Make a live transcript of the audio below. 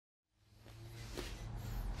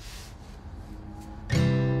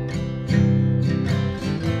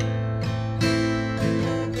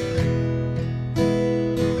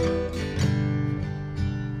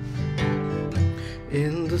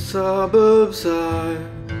suburbs I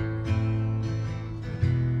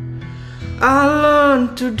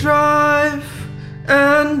learned to drive,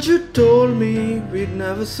 and you told me we'd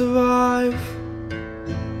never survive.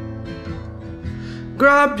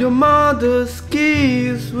 Grab your mother's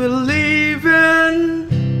keys, we're leaving.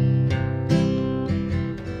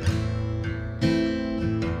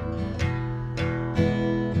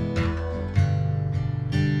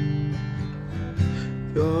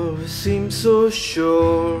 You always seem so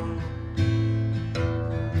sure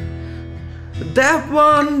that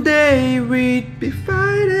one day we'd be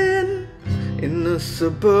fighting in a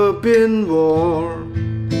suburban war.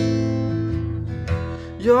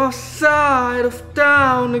 Your side of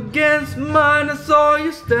town against mine, I saw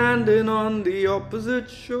you standing on the opposite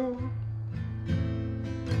shore.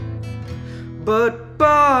 But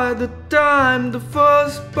by the time the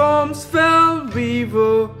first bombs fell, we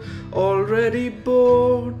were already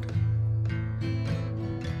bored.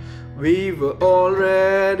 We were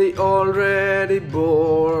already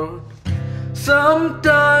bored.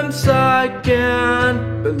 Sometimes I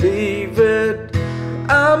can't believe it,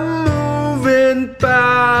 I'm moving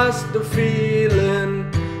past the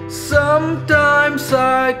feeling. Sometimes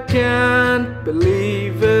I can't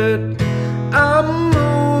believe it, I'm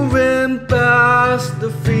moving past the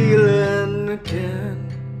feeling again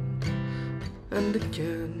and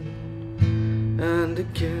again and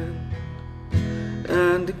again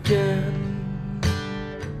and again.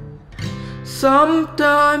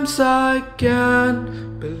 Sometimes I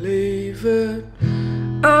can't believe it,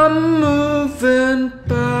 I'm moving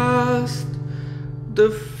past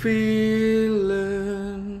the feeling.